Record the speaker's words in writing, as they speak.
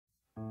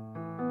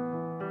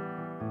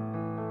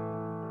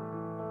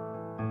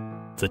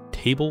The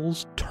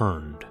Tables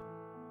Turned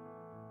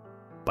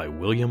by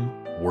William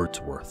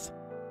Wordsworth.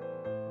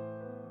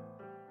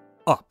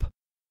 Up,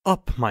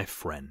 up, my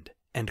friend,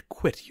 and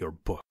quit your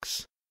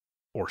books,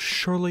 or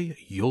surely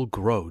you'll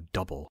grow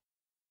double.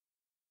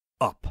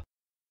 Up,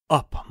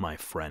 up, my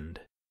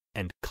friend,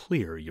 and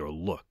clear your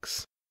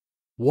looks.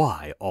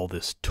 Why all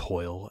this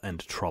toil and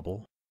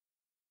trouble?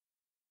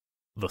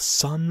 The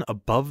sun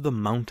above the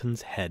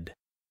mountain's head,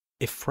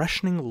 a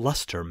freshening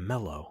lustre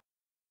mellow,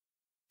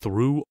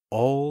 through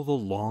all the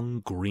long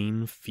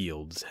green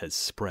fields has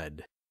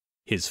spread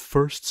his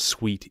first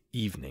sweet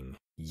evening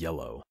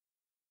yellow.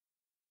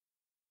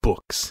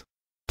 Books,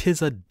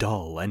 'tis a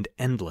dull and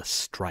endless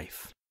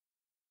strife.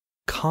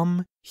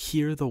 Come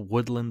hear the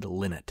woodland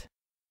linnet.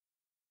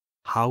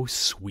 How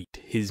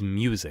sweet his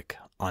music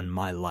on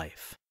my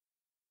life!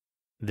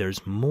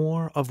 There's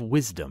more of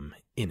wisdom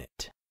in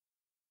it.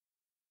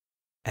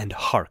 And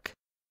hark,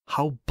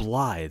 how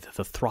blithe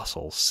the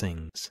throstle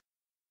sings!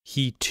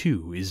 He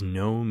too is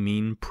no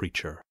mean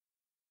preacher.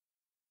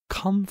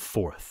 Come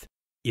forth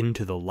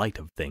into the light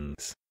of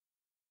things.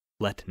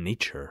 Let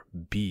nature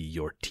be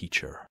your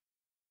teacher.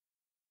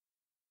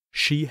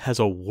 She has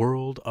a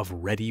world of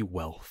ready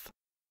wealth,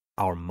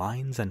 our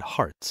minds and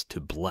hearts to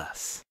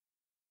bless.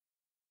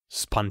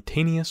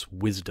 Spontaneous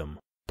wisdom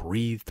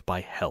breathed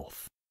by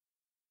health,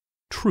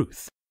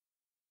 truth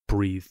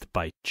breathed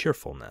by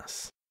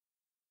cheerfulness.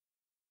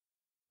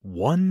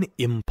 One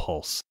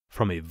impulse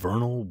from a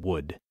vernal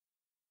wood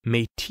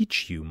may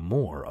teach you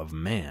more of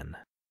man,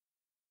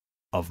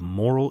 of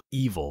moral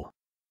evil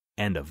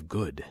and of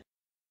good,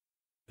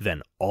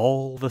 than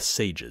all the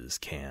sages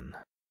can.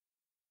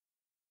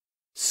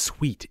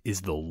 Sweet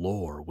is the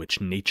lore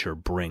which nature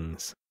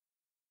brings.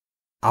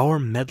 Our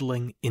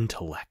meddling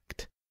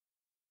intellect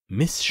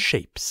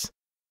misshapes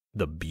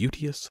the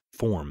beauteous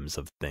forms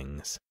of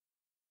things.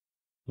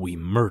 We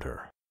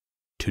murder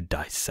to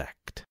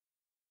dissect.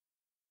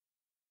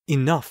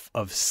 Enough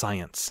of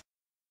science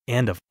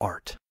and of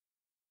art.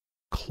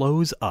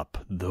 Close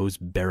up those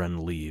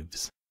barren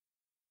leaves.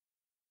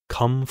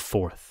 Come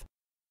forth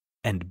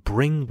and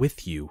bring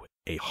with you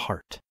a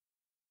heart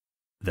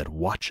that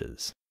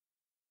watches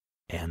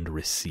and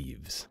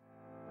receives.